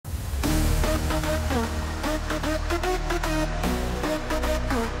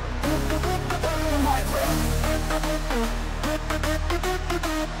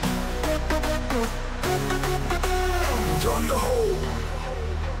On the whole,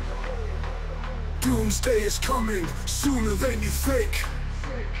 Doomsday is coming sooner than you think.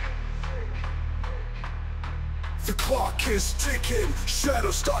 The clock is ticking,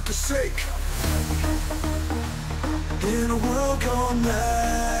 shadows start to sink. In a world gone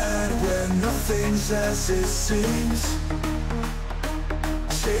mad, where nothing's as it seems,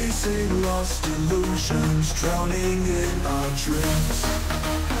 chasing lost illusions, drowning in our dreams.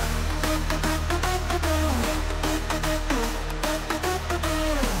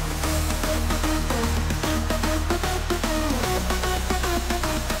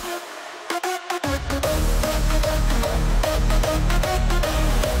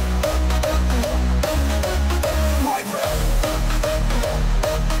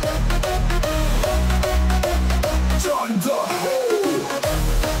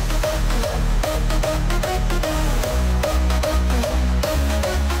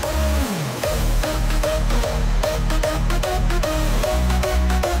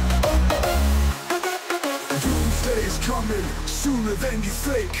 Coming sooner than you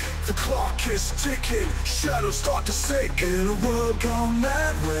think. The clock is ticking, shadows start to sink. In a world gone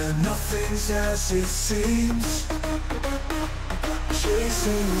mad where nothing's as it seems,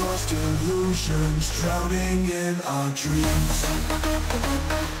 chasing lost illusions, drowning in our dreams.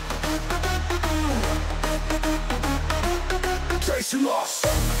 Chasing lost.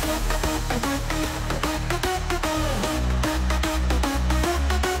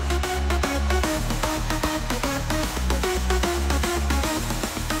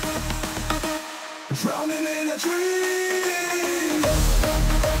 Drowning in a dream.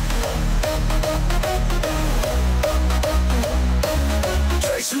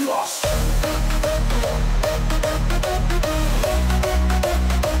 Chasing lost.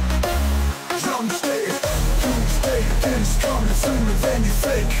 Doomsday, Doomsday is coming sooner than you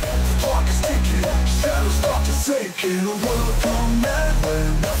think. The clock is ticking, shadows start to sink. In a world gone mad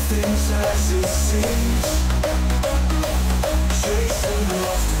where nothing's as it seems, chasing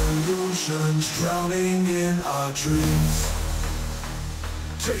lost illusions, drowning in our dreams.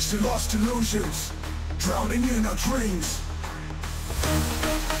 Chasing lost illusions, drowning in our dreams.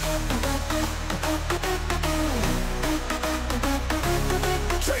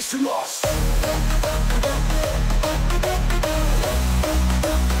 Chasing lost.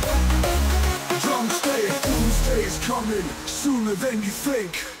 Doomsday is coming sooner than you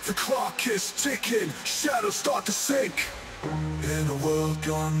think. The clock is ticking, shadows start to sink. In a world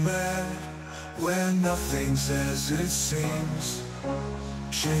gone mad, where nothing's as it seems,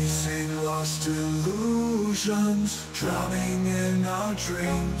 chasing lost illusions, drowning in our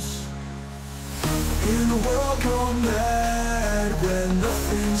dreams. In a world gone mad, where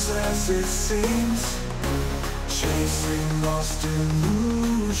nothing's as it seems, chasing lost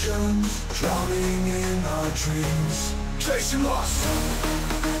illusions, drowning in our dreams. Chasing lost.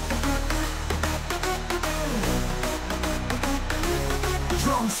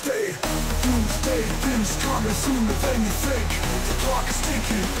 Doomsday is coming sooner than you think. The clock is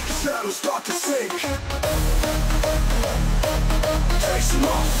ticking, shadows start to sink. Chasing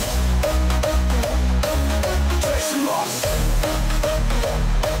lost. Chasing lost.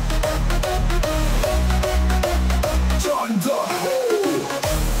 Done.